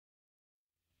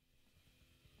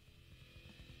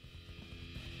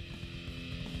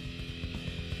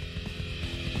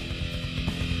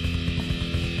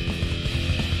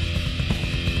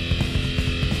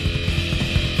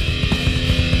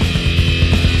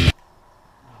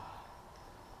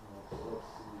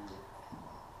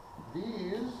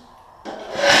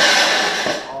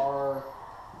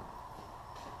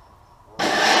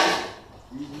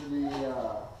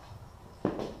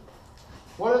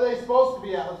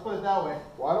let's put it that way.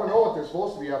 Well, I don't know what they're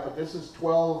supposed to be at, but this is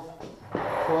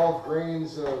 12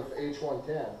 grains of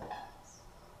H110.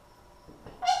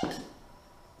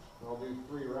 I'll do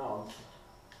 3 rounds.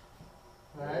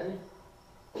 Alright.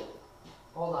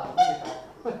 Hold on, let me get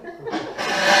back.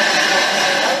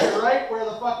 That's right where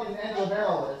the fucking end of the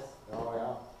barrel is. Oh,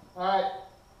 yeah. Alright.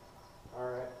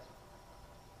 Alright.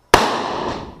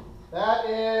 That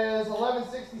is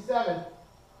 1167.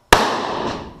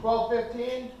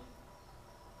 1215.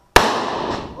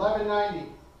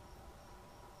 1190.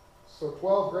 So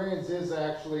 12 grains is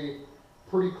actually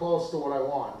pretty close to what I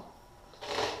want.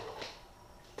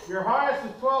 Your highest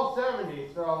is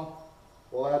 1270, so.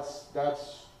 Well,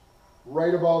 that's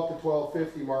right about the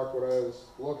 1250 mark, what I was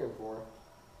looking for.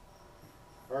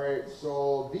 Alright,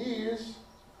 so these.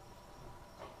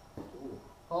 Ooh,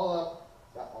 Hold up.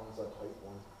 that one's a tight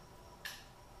one.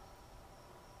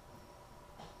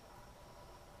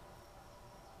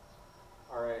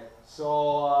 Alright, so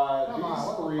Come on,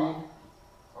 what the these 3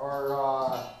 fuck?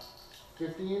 are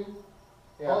 15.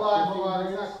 Yeah, Hold on, 15 hold on, it's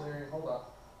grains. not clear. Hold up.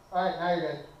 Alright, now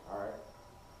you're good. Alright.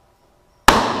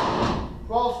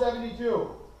 1272.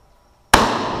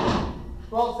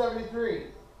 1273.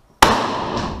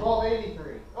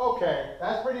 1283. Okay.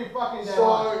 That's pretty fucking dead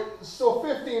on. So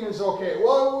 15 is okay.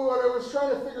 Well, what I was trying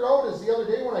to figure out is the other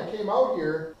day when I came out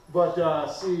here, but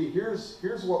see,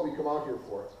 here's what we come out here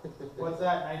for. What's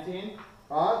that, 19?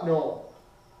 No.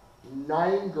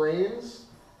 9 grains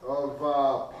of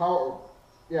power.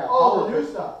 Yeah. Oh, power the new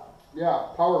pistol. stuff. Yeah,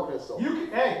 power pistol. You can,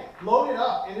 hey, load it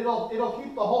up and it'll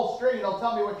keep the whole string. It'll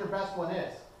tell me what your best one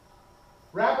is.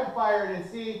 Rapid fire it and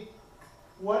see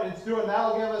what it's doing.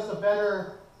 That'll give us a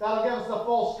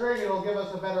full string. It'll give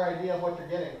us a better idea of what you're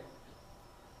getting.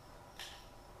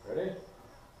 Ready?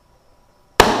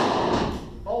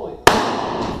 Holy.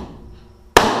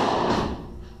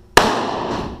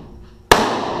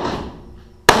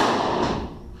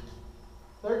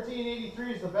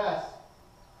 $13.83 is the best.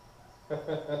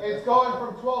 It's going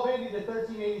from 1280 to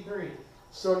 1383.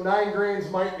 So 9 grains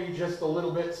might be just a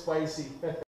little bit spicy.